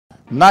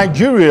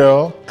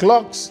Nigeria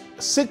clocks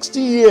 60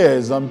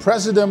 years and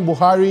President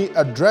Buhari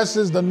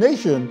addresses the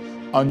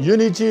nation on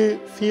unity,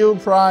 fuel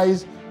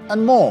price,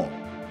 and more.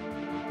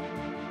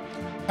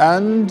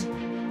 And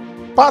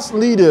past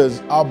leaders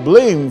are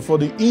blamed for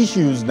the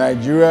issues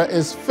Nigeria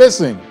is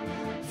facing.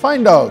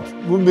 Find out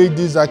who made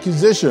this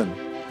accusation.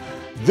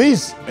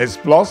 This is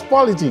Plus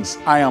Politics.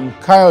 I am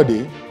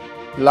Kayode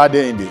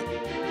Ladende.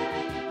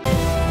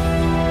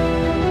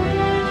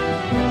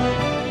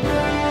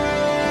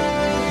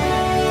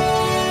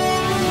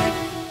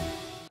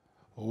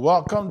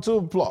 Welcome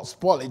to Plus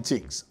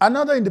Politics.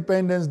 Another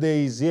Independence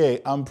Day is here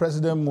and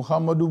President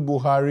Muhammadu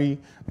Buhari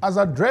has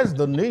addressed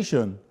the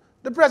nation.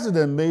 The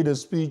president made a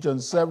speech on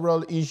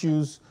several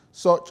issues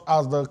such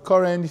as the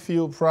current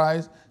fuel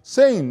price,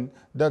 saying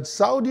that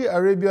Saudi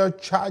Arabia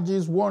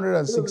charges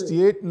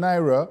 168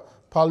 naira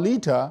per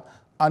litre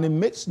and it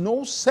makes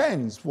no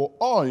sense for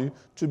oil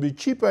to be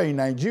cheaper in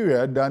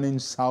Nigeria than in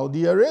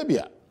Saudi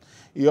Arabia.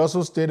 He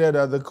also stated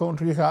that the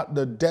country had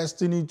the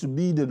destiny to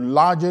be the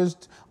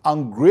largest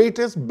and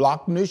greatest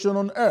black nation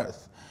on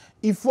earth.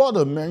 He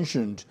further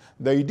mentioned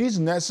that it is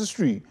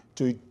necessary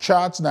to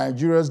chart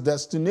Nigeria's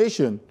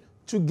destination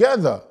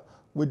together,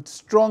 with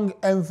strong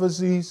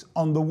emphasis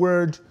on the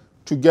word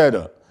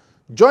together.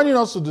 Joining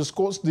us to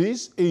discuss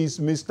this is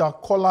Mr.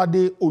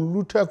 Kolade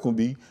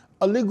Olutekunbi,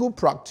 a legal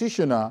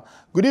practitioner.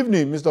 Good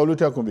evening, Mr.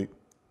 Olutekunbi.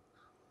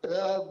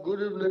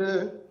 Good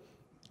evening.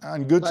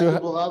 And good Thank you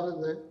for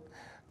having me.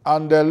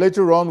 And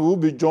later on, we'll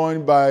be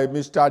joined by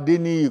Mr.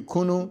 Adeni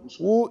Ikunu,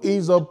 who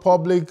is a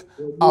public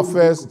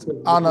affairs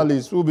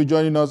analyst. We'll be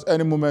joining us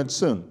any moment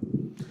soon.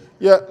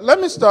 Yeah, let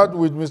me start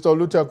with Mr.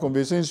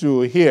 Olutekunbi, since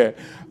you're here.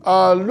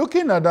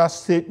 Looking at that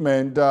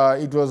statement,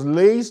 it was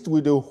laced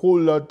with a whole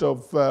lot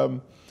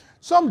of,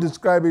 some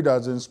describe it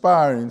as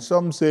inspiring.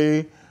 Some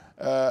say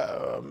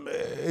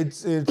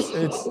it's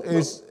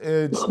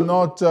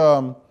not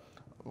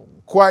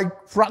quite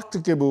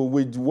practicable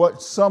with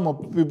what some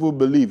of people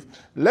believe.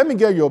 Let me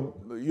get your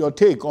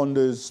take on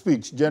the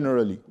speech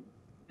generally.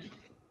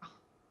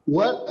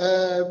 Well,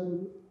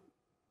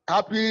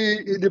 happy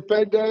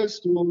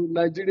independence to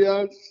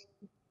Nigerians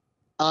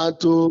and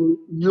to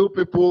you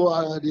people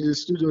at the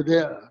studio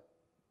there.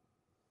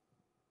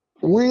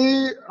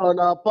 We, on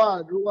our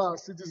part, who are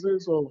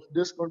citizens of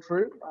this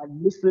country, have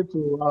listened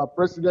to our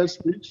president's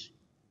speech,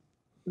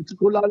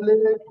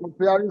 particularly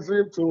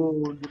comparison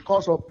to the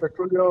cost of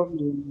petroleum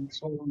in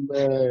some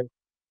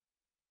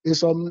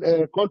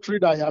country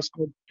that he has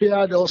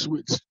compared us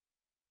with.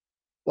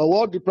 But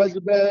what the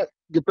president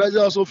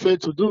also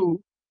failed to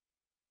do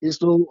is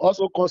to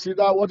also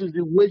consider what is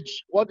the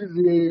wage, what is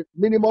the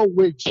minimum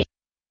wage,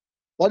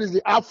 what is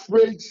the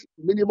average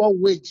minimum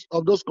wage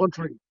of those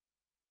countries.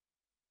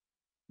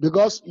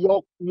 Because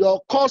your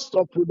cost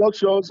of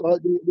productions or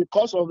the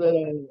cost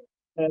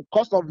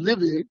of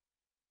living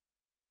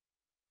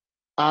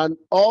and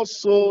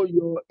also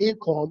your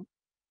income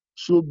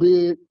should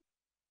be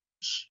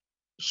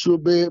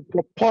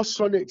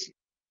proportionate.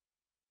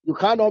 You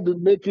cannot be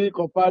making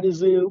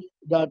comparison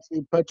that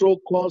in petrol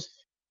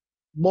costs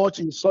much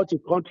in such a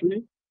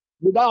country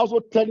without also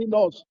telling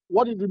us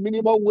what is the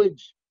minimum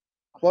wage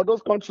for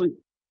those countries.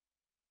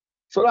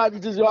 So that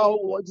it is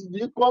the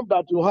income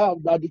that you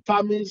have that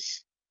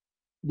determines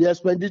the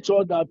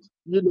expenditure that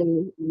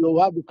you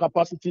have the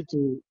capacity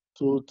to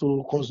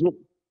consume.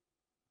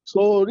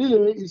 So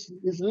really, it's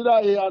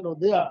neither here nor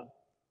there.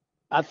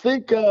 I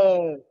think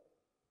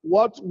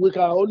what we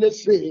can only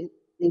say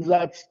is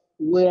that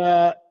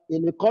we're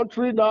in a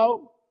country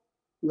now,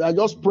 we are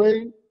just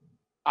praying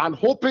and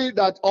hoping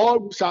that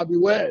all shall be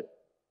well.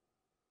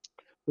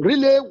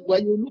 Really,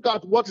 when you look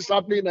at what is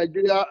happening in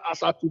Nigeria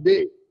as of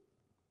today,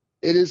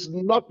 it is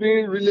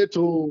nothing really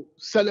to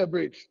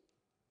celebrate.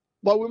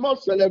 But we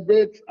must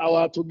celebrate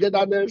our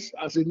togetherness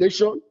as a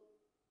nation.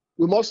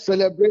 We must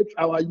celebrate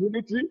our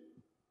unity.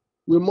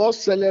 We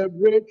must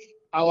celebrate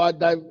our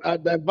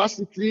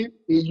diversity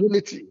in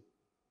unity.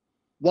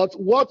 But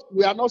what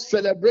we are not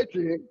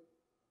celebrating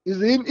is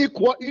the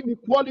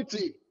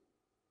inequality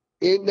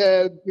in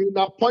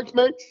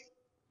appointment,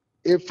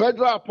 in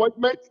federal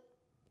appointment,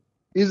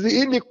 is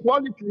the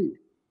inequality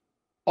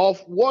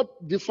of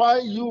what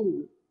defines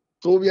you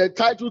to be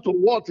entitled to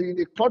what in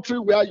the country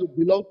where you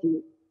belong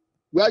to,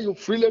 where you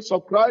freely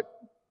subscribe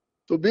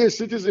to be a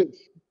citizen.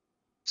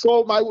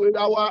 So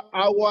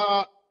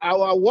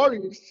our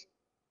worries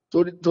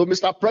to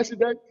Mr.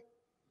 President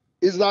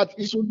is that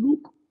he should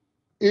look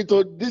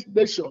into this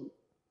nation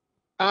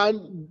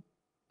and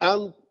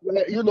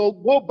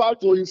go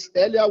back to his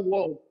earlier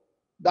word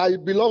that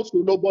it belongs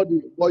to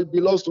nobody, but it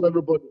belongs to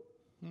everybody.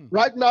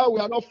 Right now, we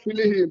are not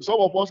feeling him. Some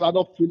of us are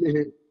not feeling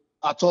him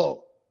at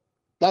all.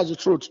 That's the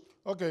truth.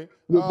 Okay.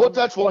 We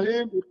voted for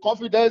him with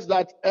confidence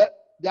that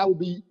there will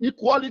be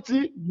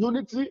equality,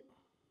 unity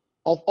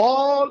of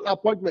all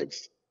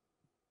appointments.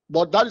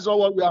 But that is not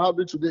what we are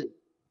having today.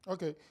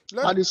 Okay.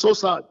 And it's so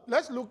sad.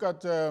 Let's look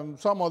at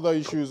some other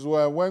issues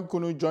where when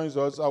Kunu joins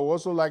us, I would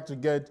also like to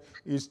get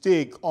his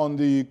take on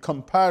the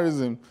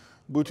comparison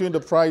between the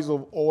price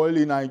of oil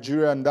in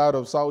Nigeria and that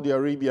of Saudi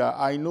Arabia.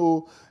 I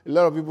know a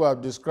lot of people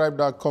have described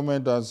that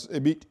comment as a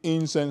bit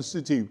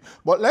insensitive.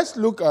 But let's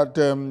look at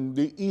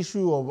the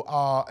issue of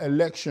our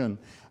election.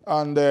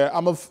 And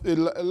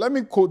let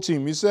me quote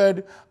him. He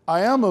said,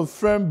 "I am a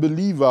firm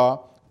believer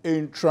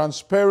in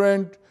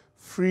transparent,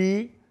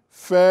 free,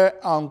 fair,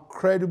 and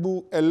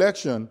credible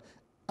election,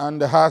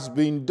 and has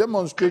been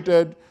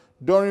demonstrated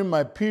during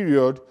my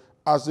period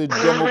as a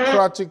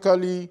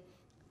democratically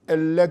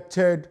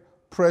elected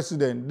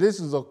president." This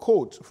is a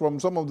quote from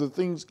some of the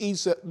things he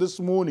said this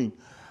morning.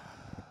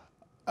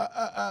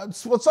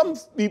 For some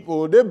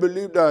people, they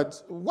believe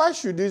that why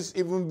should this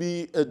even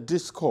be a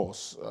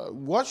discourse?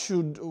 What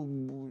should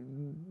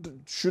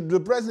the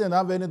president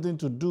have anything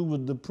to do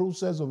with the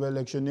process of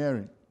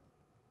electioneering?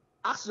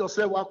 Ask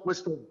yourself one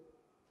question.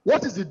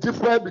 What is the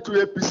difference between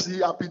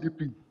APC and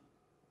PDP?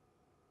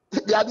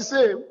 They are the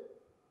same.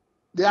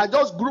 They are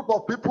just a group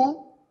of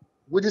people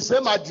with the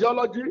same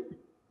ideology,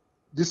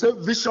 the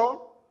same vision,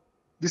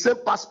 the same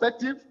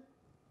perspective,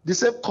 the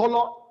same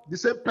color, the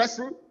same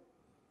person,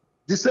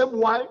 the same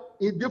wine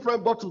in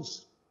different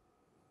bottles.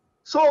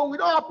 So we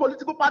don't have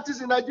political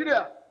parties in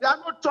Nigeria. There are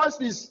no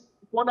choices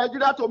for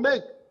Nigeria to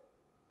make.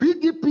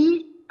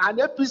 PDP and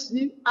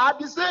APC are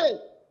the same.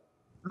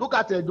 Look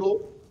at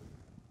Edo.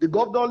 The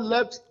governor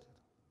left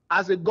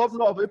as a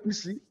governor of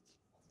APC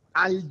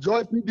and he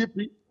joined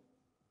PDP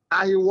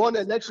and he won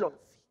election.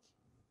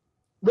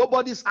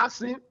 Nobody's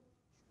asking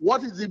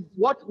what is the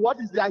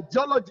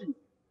ideology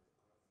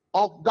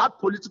of that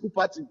political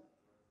party.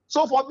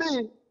 So for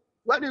me,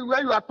 when you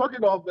are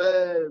talking of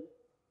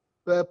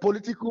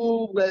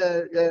political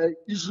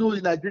issue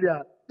in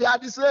Nigeria, they are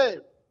the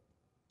same.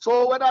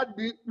 So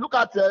look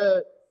at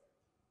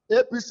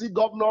APC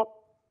governor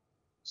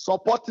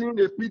supporting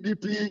the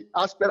PDP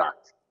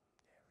aspirant.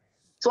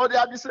 So they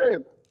are the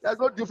same. There's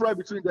no difference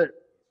between them.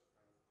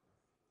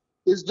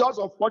 It's just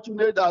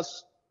unfortunate that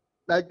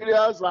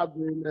Nigerians have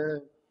been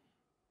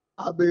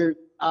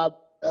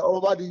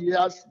over the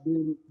years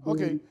been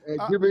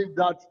giving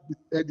that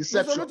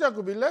deception.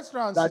 Let's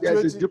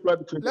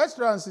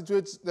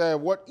transituate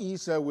what he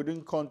said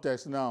within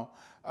context now.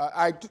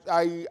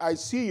 I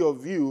see your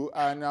view,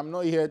 and I'm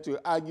not here to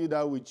argue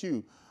that with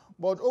you.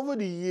 But over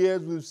the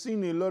years, we've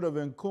seen a lot of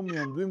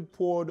encomium being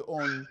poured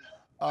on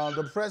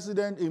the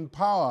president in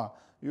power.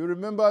 You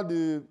remember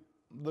the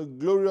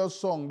glorious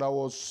song that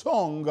was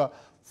sung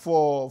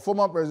for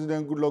former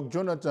President Goodluck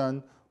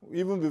Jonathan,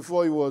 even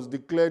before he was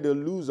declared a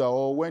loser,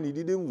 or when he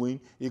didn't win,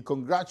 he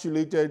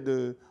congratulated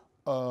the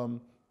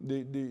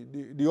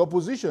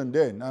opposition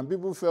then, and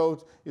people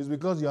felt it's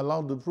because he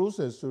allowed the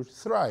process to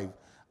thrive.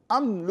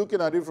 I'm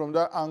looking at it from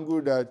that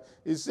angle that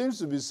it seems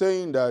to be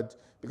saying that,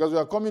 because we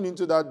are coming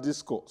into that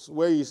discourse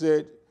where he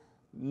said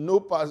no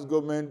past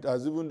government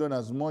has even done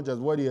as much as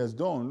what he has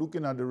done,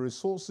 looking at the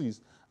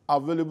resources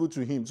available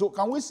to him. So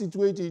can we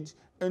situate it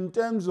in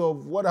terms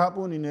of what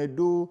happened in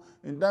Edo,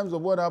 in terms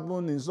of what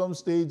happened in some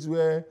states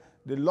where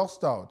they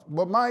lost out?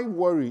 But my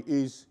worry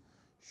is,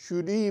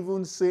 should he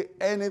even say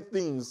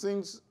anything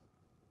since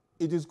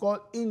it is called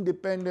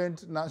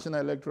Independent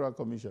National Electoral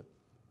Commission?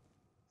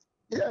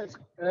 Yes,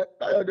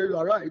 you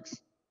are right.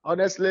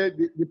 Honestly,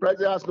 the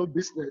president has no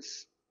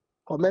business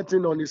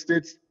commenting on the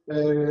state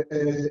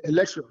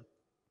election,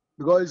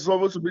 because he's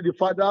supposed to be the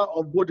father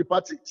of both the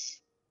parties.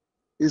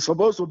 He's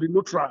supposed to be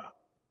neutral.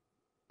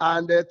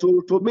 And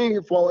to me,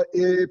 for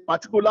a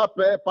particular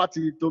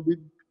party to be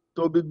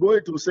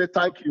going to say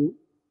thank you,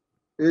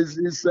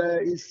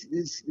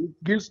 it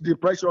gives the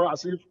pressure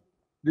as if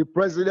the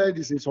president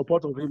is in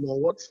support of him or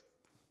what.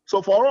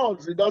 So for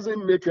us, it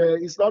doesn't make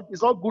it's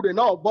not good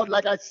enough. But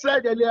like I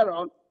said earlier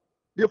on,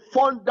 the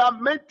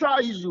fundamental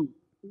issue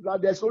is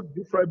that there's no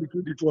difference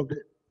between the two of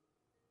them.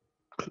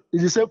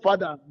 It's the same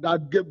father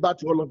that gave birth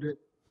to all of them.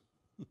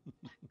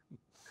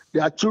 They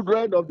are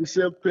children of the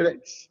same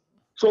parents.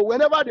 So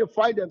whenever they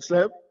find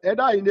themselves,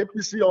 either in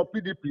APC or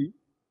PDP,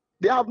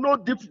 they have no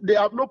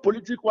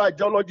political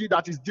ideology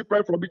that is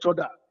different from each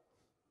other.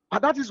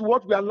 And that is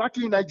what we are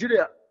lacking in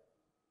Nigeria.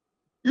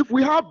 If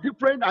we have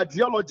different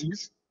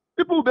ideologies,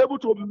 people will be able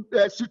to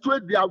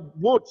situate their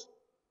votes.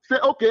 Say,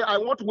 okay, I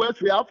want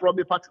welfare from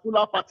a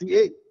particular party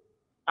A.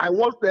 I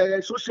want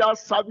social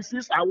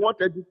services. I want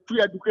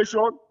free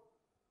education.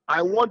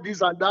 I want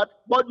this and that.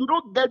 But you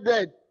don't get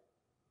that.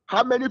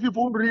 How many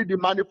people read the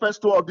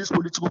manifesto of this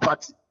political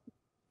party?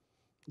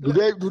 Do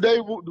we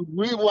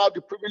even have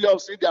the privilege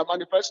of seeing their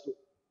manifesto?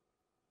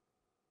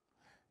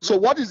 So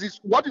what is this?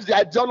 What is the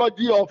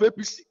ideology of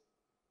APC?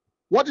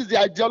 What is the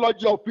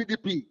ideology of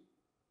PDP?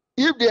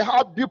 If they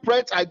have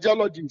different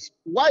ideologies,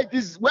 why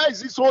is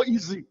it so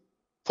easy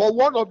for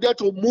one of them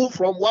to move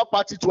from one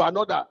party to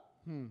another?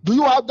 Do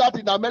you have that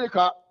in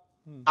America?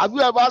 Have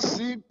you ever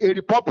seen a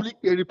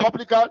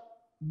Republican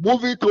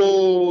moving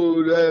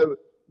to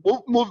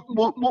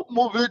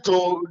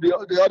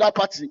the other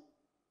party?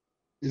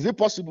 Is it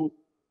possible?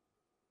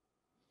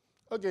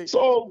 Okay.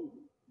 So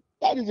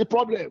that is the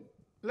problem.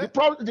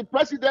 The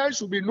president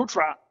should be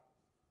neutral.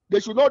 They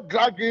should not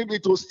drag him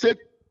into state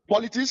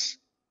politics.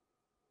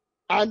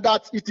 and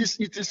that it is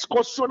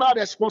constitutional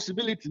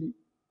responsibility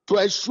to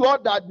ensure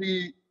that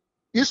the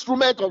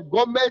instrument of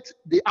government,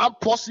 the armed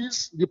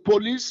forces, the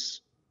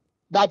police,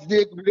 that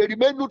they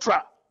remain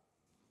neutral.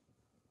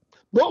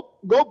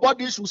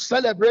 Nobody should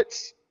celebrate,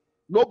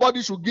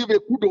 nobody should give a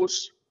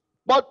kudos.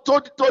 But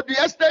to the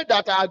extent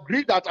that I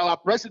agree that our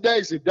president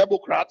is a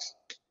Democrat,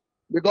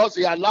 because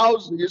he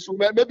allows the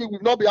instrument, maybe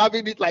we'll not be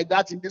having it like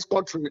that in this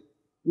country.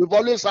 We've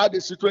always had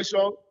a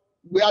situation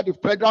where the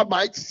federal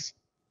might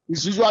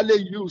is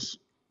usually used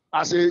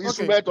as an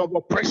instrument of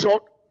oppression,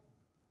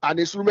 an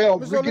instrument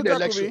of rigging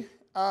election.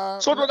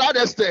 So to that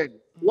extent,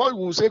 one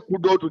will say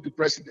kudos to the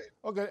president.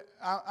 Okay,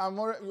 I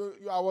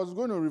was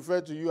going to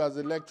refer to you as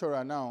a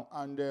lecturer now,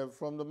 and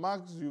from the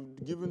marks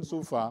you've given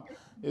so far,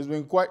 it's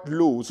been quite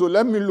low. So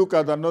let me look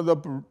at another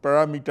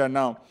parameter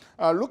now.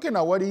 Looking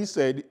at what he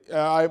said,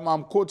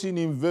 I'm quoting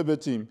him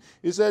verbatim.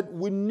 He said,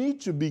 "We need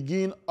to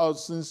begin a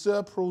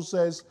sincere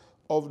process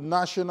of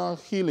national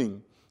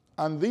healing.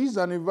 And this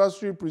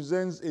anniversary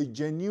presents a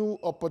genuine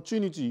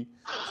opportunity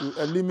to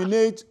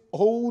eliminate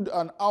old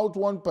and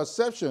outworn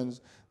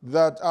perceptions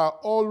that are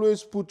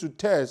always put to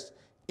test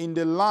in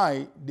the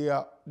lie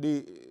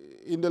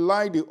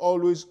they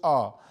always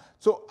are."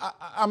 So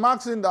I'm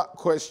asking that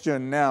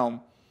question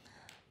now.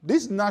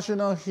 This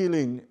national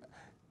healing,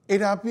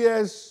 it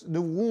appears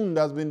the wound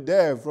has been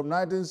there from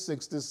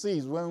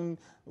 1966 when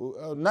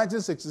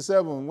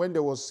 1967 when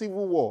there was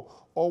civil war.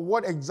 Or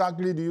what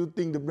exactly do you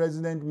think the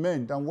president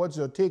meant, and what's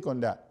your take on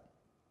that?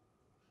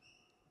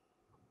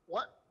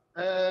 What?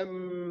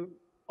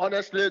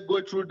 Honestly,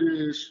 going through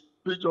the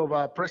speech of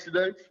our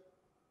president,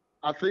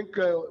 I think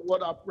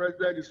what our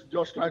president is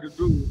just trying to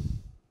do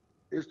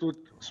is to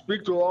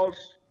speak to us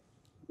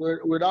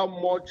without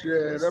much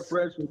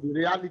reference to the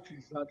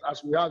realities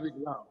as we have it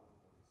now.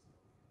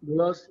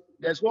 Because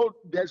there's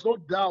no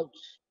doubt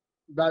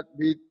that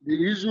the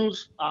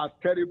issues are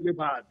terribly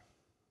bad.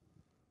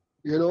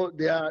 You know,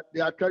 they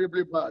are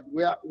terribly bad.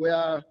 We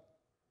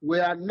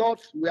are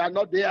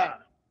not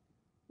there.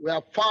 We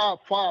are far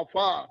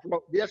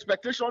from the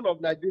expectation of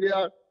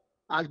Nigeria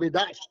has been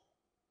dashed.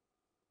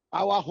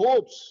 Our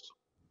hopes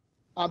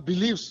and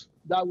beliefs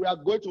that we are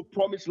going to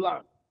promised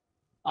land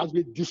has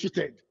been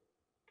defeated.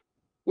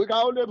 We can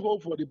only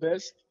hope for the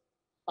best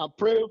and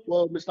pray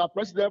for Mr.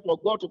 President, for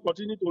God to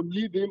continue to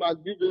lead him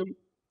and give him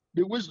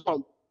the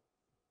wisdom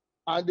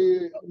and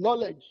the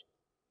knowledge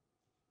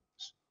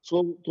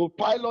so to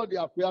pilot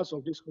the affairs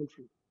of this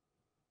country.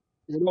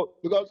 You know,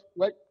 because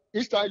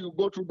each time you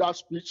go through that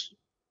speech,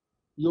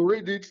 you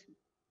read it,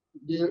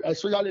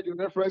 especially the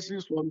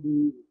references from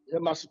the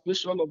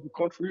emancipation of the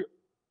country,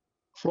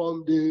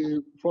 from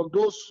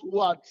those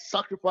who had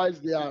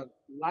sacrificed their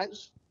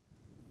lives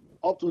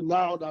up to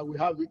now that we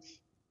have it.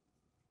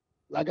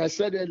 Like I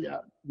said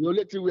earlier, the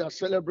only thing we are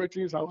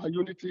celebrating is our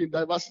unity in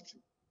diversity.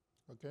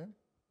 Okay.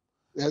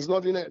 There's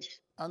nothing else.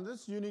 And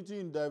this unity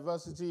in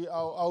diversity,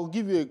 I'll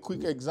give you a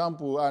quick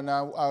example, and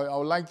I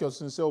would like your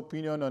sincere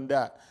opinion on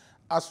that.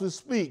 As we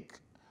speak,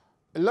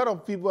 a lot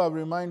of people have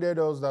reminded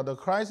us that the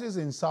crisis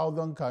in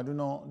southern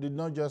Kaduna did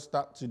not just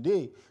start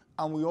today.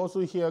 And we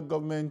also hear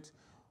government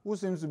who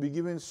seems to be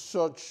giving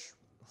such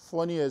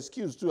funny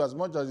excuse too, as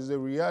much as it's a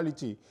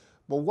reality.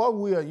 But what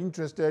we are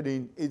interested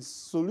in is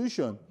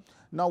solution.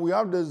 Now we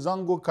have the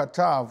Zango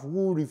Kataf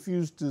who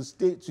refused to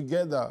stay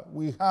together.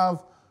 We are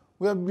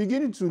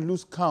beginning to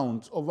lose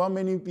count of how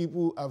many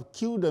people have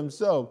killed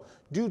themselves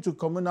due to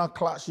communal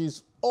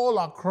clashes all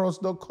across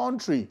the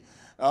country.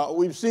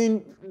 We've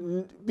seen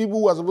people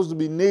who are supposed to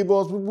be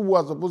neighbors, people who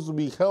are supposed to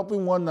be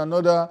helping one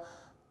another,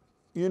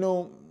 you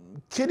know,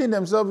 killing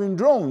themselves in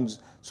drones.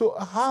 So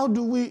how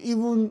do we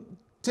even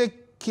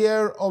take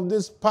care of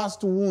these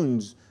past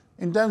wounds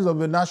in terms of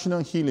the national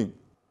healing?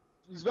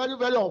 It's very,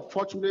 very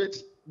unfortunate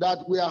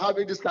that we are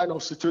having this kind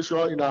of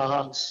situation in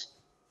our hands.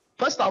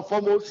 First and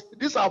foremost,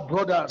 these are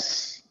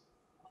brothers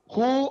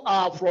who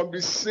are from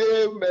the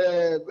same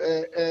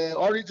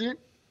origin,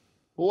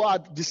 who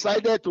have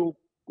decided to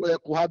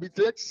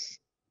cohabitate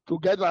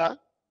together.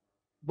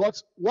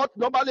 But what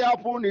normally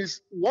happens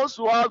is once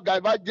you have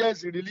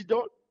divergence in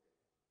religion,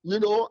 you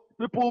know,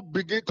 people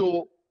begin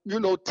to, you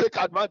know, take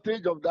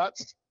advantage of that,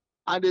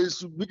 and they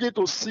begin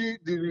to see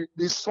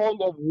the song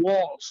of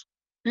wars.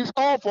 It's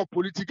all for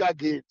political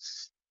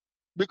gains.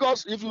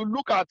 Because if you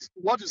look at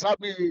what is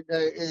happening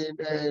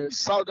in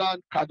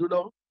southern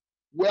Kaduna,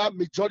 where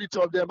majority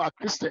of them are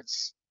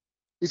Christians,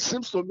 it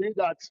seems to me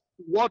that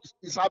what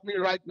is happening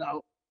right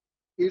now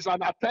is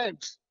an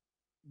attempt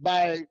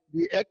by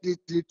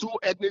the two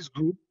ethnic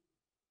groups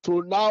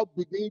to now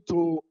begin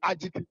to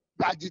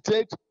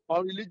agitate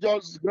on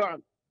religious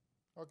ground.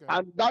 Okay.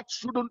 And that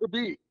shouldn't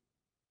be.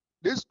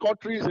 This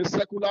country is a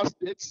secular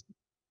state.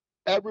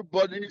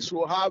 Everybody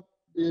should have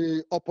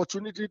the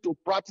opportunity to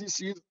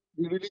practice it,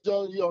 the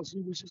religion he or she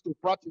wishes to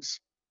practice.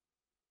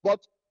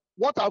 But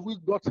what have we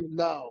gotten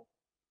now?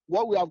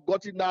 What we have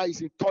gotten now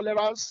is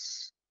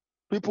intolerance.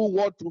 People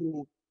want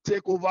to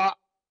take over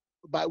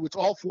with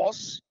all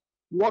force.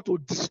 We want to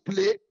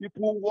display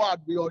people who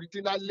had been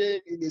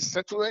originally in a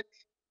settlement.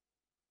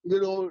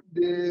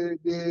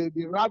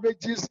 the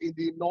ravages in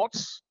the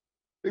north.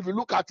 If you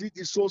look at it,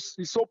 it's so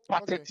Okay.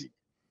 pathetic.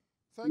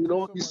 Thank you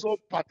so It's much. so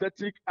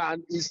pathetic,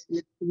 and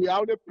we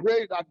only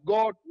pray that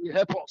God will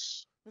help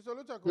us. Mr.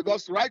 Luther,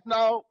 Because right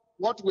now,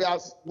 what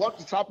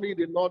is happening in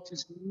the north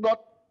is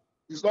not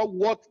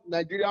what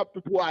Nigeria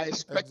people are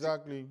expecting.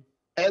 exactly.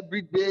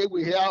 Every day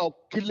we hear of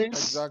killings.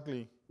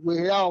 Exactly. We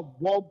hear of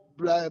bomb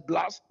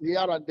blasts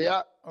here and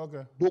there.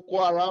 Okay.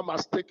 Boko Haram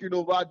has taken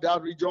over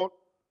that region.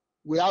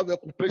 We have the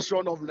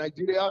occupation of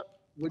Nigeria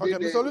Okay,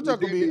 Mr.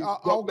 Lutakubi,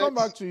 I'll come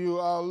back government. to you.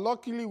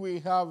 Luckily, we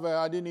have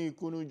Adini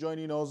Kunu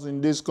joining us in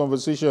this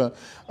conversation.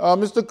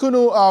 Mr.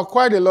 Kunu,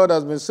 quite a lot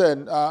has been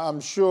said. I'm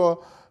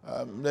sure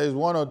there's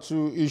one or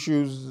two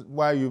issues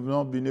why you've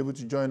not been able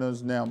to join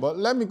us now. But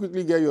let me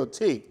quickly get your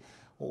take.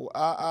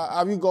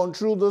 Have you gone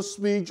through the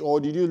speech, or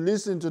did you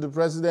listen to the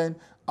president,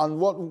 and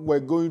what were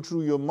going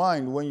through your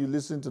mind when you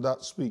listened to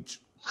that speech?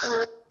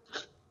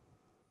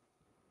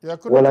 Yeah,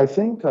 well, I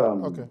think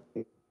okay.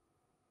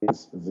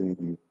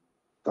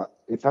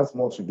 It has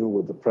more to do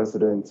with the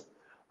president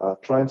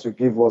trying to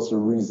give us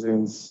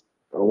reasons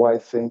why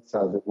things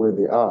are the way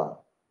they are.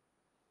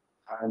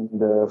 And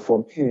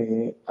for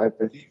me, I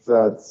believe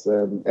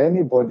that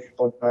anybody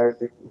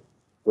ordinarily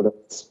would have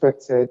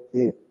expected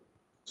him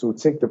to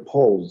take the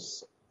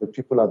pulse of the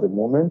people at the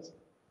moment,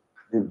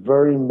 the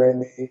very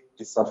many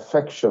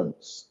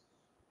disaffections.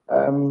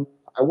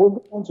 I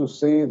would want to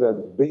say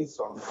that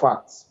based on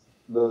facts,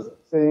 the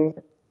thing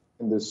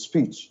in the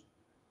speech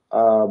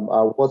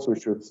are what we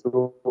should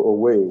throw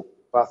away,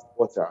 bath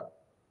water.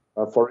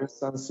 For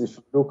instance, if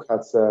you look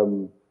at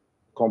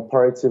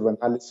comparative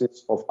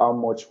analysis of how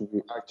much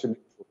we actually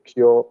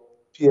procure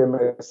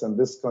PMS in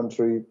this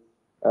country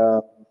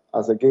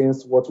as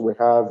against what we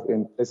have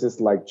in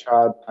places like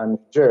Chad and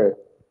Niger,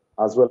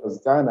 as well as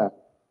Ghana,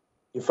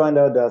 you find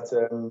out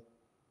that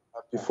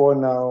before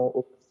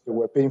now,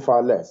 we're paying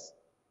far less.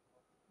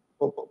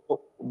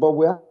 But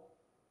we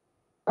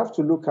have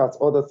to look at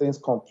other things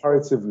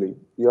comparatively.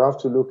 You have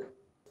to look.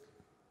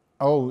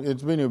 Oh,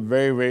 it's been a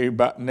very, very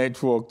bad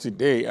network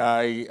today.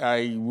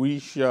 I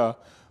wish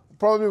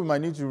probably we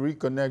might need to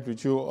reconnect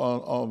with you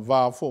on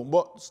via phone.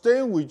 But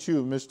staying with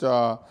you,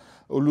 Mr.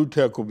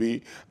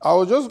 Olutekubi, I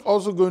was just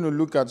also going to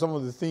look at some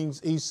of the things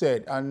he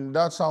said, and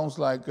that sounds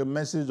like a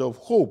message of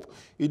hope.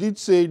 He did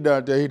say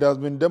that it has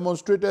been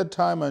demonstrated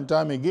time and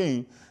time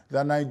again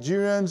that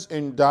Nigerians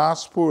in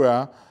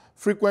diaspora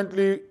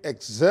frequently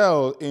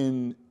excel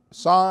in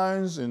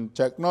science, in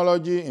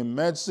technology, in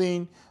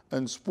medicine,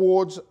 and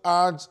sports,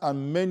 arts,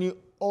 and many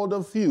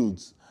other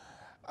fields.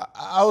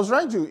 I was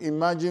trying to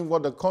imagine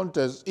what the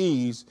context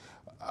is.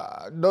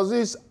 Does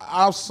this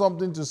have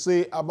something to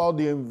say about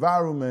the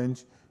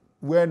environment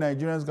where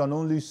Nigerians can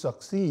only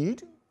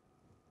succeed?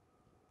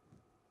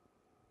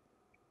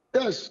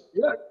 Yes,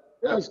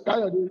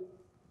 Kayode.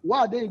 Why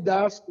are they in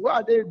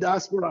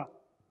diaspora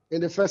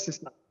in the first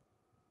instance?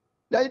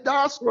 They're in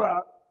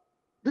diaspora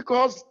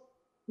because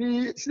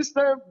the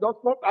system does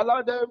not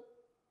allow them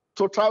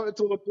to travel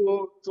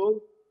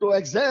to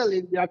excel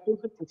in their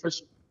chosen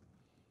profession.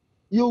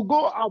 You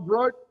go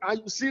abroad and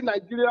you see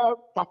Nigeria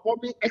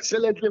performing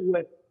excellently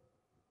well.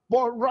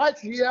 But right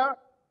here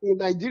in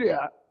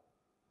Nigeria,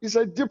 it's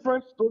a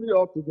different story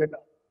altogether.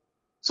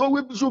 So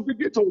we should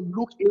begin to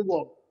look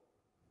inward.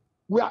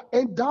 We are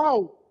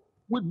endowed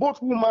with both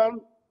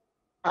human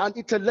and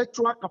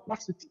intellectual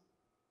capacity.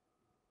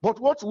 But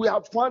what we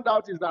have found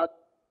out is that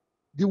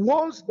the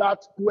ones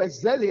that do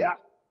excel here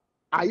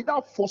are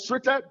either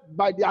frustrated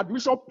by the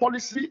admission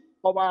policy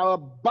of our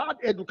bad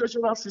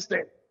educational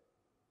system,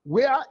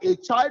 where a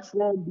child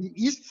from the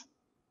East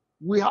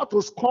will have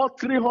to score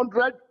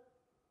 300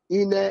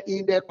 in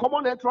a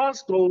common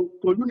entrance to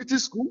Unity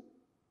School,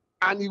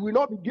 and he will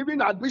not be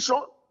given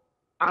admission,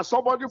 and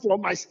somebody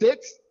from my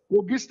state,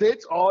 Kogi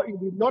State, or in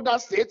the northern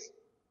states,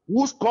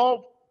 who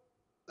scored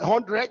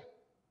 100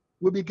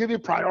 will be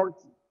given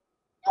priority.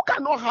 You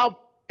cannot have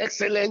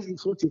excellence in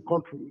such a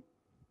country.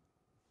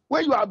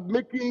 When you are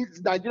making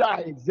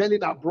Nigeria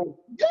excelling abroad,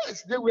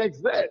 yes, they will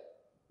excel,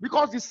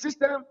 because the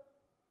system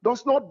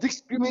does not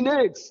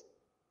discriminate.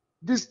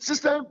 The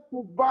system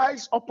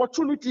provides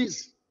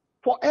opportunities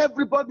for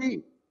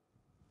everybody.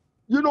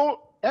 You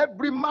know,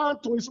 every man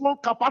to his own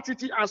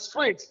capacity and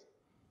strength.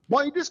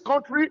 But in this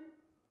country,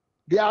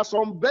 there are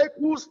some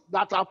vehicles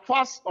that are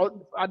fast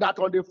that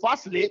on the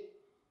fast lane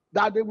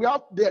that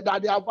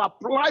they have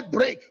applied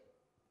brake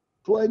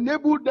to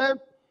enable them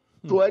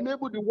to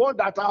enable the ones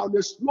that are on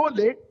the slow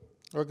lane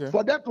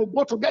for them to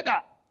go together.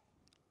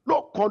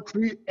 No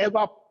country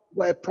ever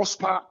will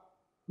prosper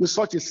with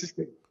such a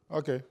system.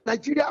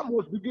 Nigeria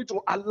must begin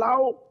to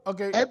allow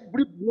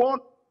everyone,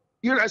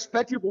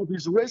 irrespective of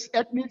his race,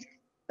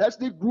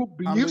 ethnic group,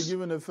 beliefs, and be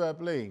given a fair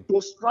play,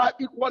 to strive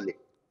equally.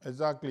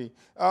 Exactly.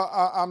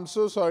 I'm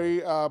so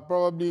sorry.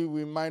 Probably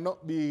we might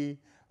not be.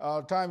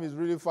 Time is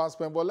really fast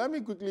spent. But let me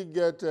quickly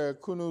get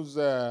Kunu's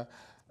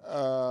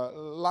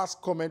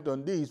last comment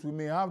on this. We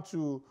may have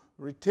to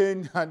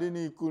retain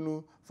Adini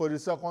Kunu for the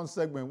second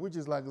segment, which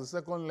is like the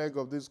second leg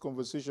of this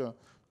conversation,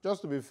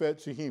 just to be fair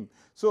to him.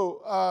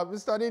 So,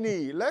 Mr.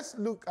 Nini, let's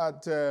look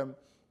at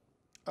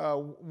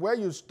where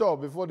you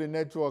stopped before the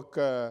network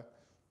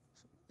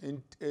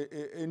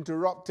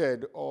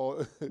interrupted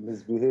or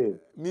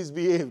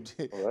misbehaved.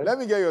 Right. Let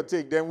me get your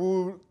take, then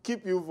we'll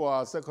keep you for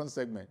our second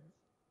segment.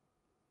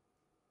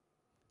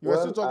 You were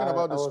still talking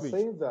about the speech. I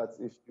was saying that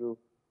if you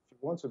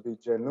want to be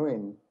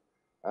genuine,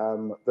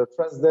 the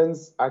president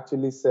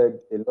actually said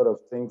a lot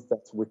of things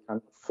that we can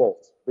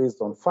fault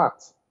based on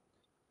facts.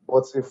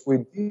 But if we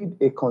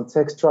did a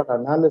contextual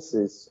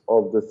analysis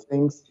of the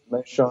things he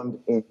mentioned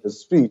in the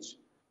speech,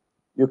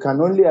 you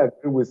can only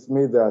agree with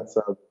me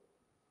that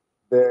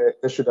there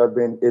should have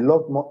been a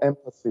lot more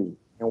empathy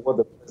in what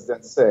the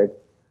president said,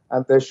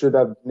 and there should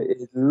have been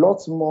a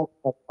lot more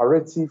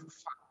comparative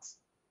facts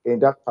in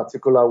that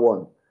particular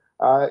one.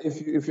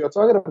 If you're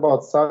talking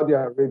about Saudi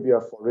Arabia,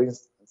 for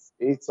instance,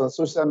 it's on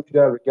social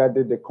media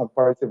regarding the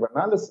comparative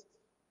analysis.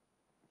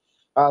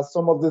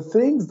 Some of the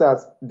things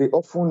that they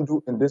often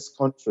do in this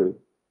country,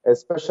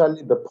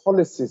 especially the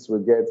policies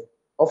we get,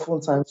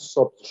 oftentimes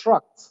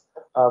subtract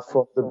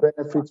from the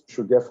benefits we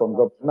should get from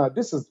government. Now,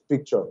 this is the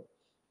picture.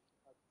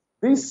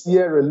 This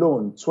year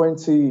alone,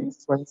 2020,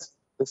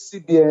 the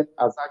CBN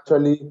has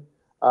actually,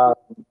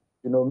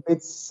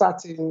 made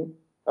certain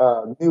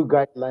new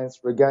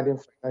guidelines regarding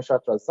financial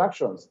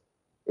transactions.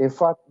 In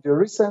fact, the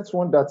recent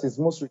one that is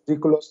most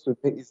ridiculous to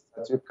me is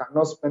that you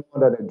cannot spend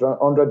more than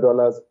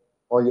 $100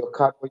 on your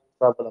card when you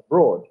travel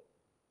abroad.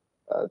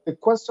 The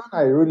question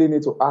I really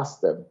need to ask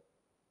them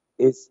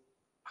is,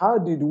 how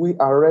did we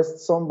arrest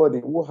somebody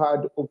who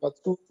had over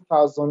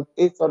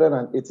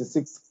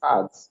 2,886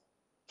 cards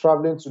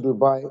traveling to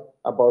Dubai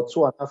about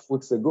 2.5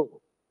 weeks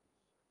ago?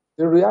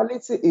 The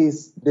reality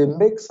is they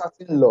make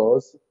certain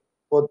laws,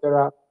 but there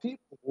are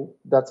people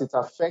that it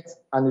affects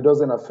and it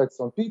doesn't affect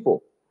some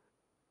people.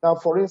 Now,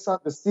 for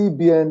instance, the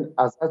CBN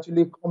has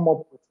actually come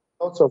up with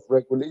lots of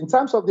regulations in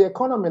terms of the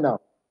economy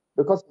now,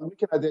 because I'm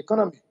looking at the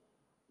economy.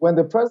 When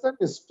the president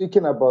is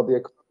speaking about the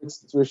economic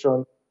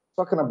situation,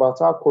 talking about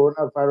how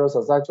coronavirus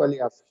has actually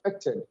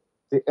affected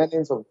the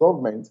earnings of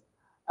government,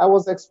 I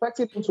was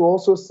expecting him to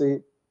also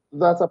say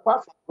that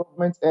apart from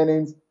government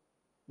earnings,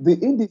 the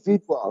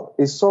individual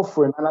is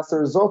suffering, and as a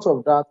result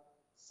of that,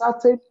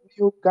 certain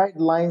new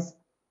guidelines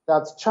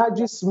that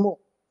charges more.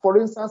 For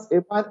instance,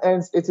 a man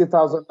earns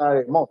 80,000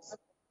 naira a month.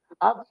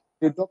 Having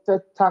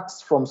deducted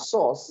tax from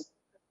source,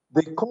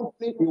 the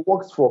company he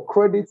works for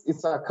credits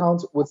its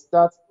account with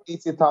that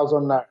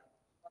 80,000 naira.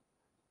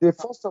 They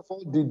first of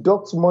all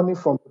deduct money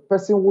from the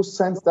person who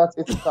sends that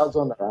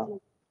 80,000 naira.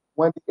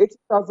 When the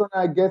 80,000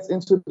 naira gets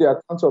into the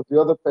account of the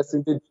other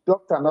person, they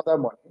deduct another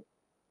money.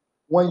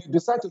 When you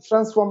decide to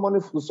transfer money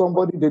to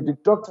somebody, they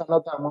deduct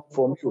another amount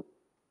from you.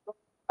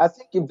 I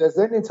think if there's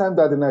any time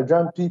that the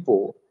Nigerian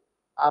people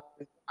have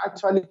been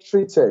actually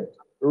treated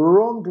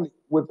wrongly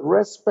with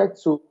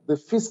respect to the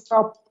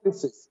fiscal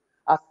policies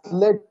as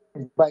led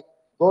by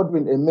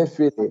Godwin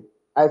Emefiele,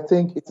 I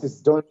think it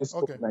is during this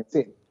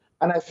COVID-19.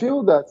 And I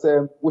feel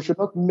that we should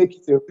not make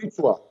it a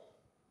ritual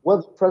where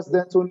the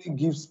president only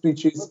gives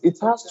speeches. It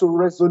has to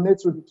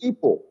resonate with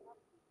people.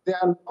 There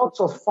are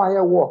lots of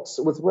fireworks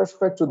with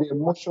respect to the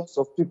emotions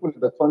of people in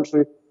the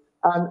country.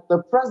 And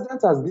the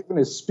president has given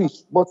a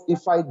speech. But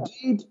if I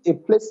did a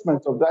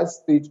placement of that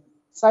speech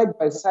side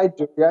by side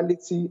the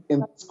reality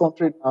in this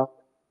country now,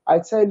 I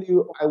tell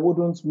you, I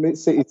wouldn't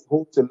say it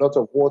holds a lot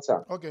of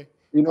water. Okay.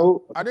 You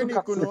know, I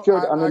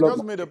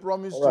just made a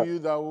promise to you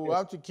that we'll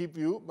have to keep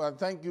you, but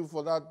thank you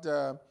for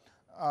that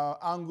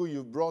angle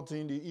you brought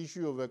in, the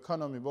issue of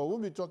economy. But we'll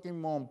be talking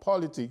more on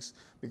politics,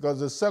 because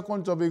the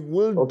second topic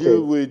will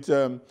deal with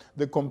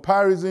the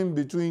comparison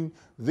between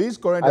this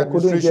current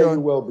administration. I couldn't hear you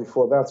well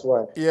before, that's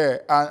why. Yeah,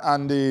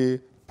 and the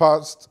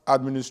past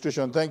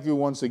administration. Thank you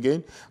once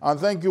again. And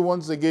thank you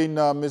once again,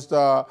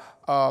 Mr.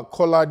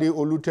 Kolade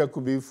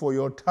Olutekubi, for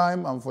your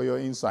time and for your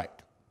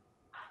insight.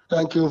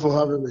 Thank you for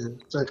having me.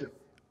 Thank you.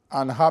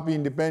 And happy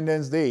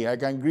Independence Day. I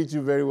can greet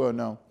you very well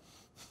now.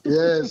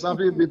 Yes,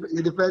 happy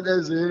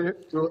Independence Day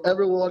to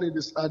everyone in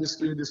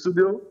the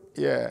studio.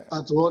 Yeah.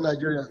 And to all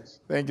Nigerians.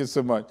 Thank you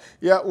so much.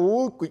 Yeah,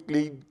 we'll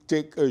quickly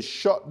take a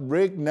short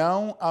break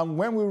now. And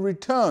when we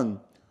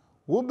return,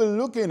 we'll be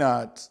looking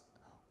at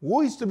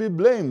who is to be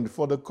blamed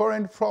for the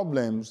current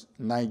problems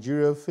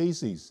Nigeria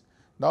faces.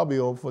 That'll be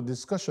all for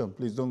discussion.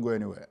 Please don't go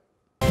anywhere.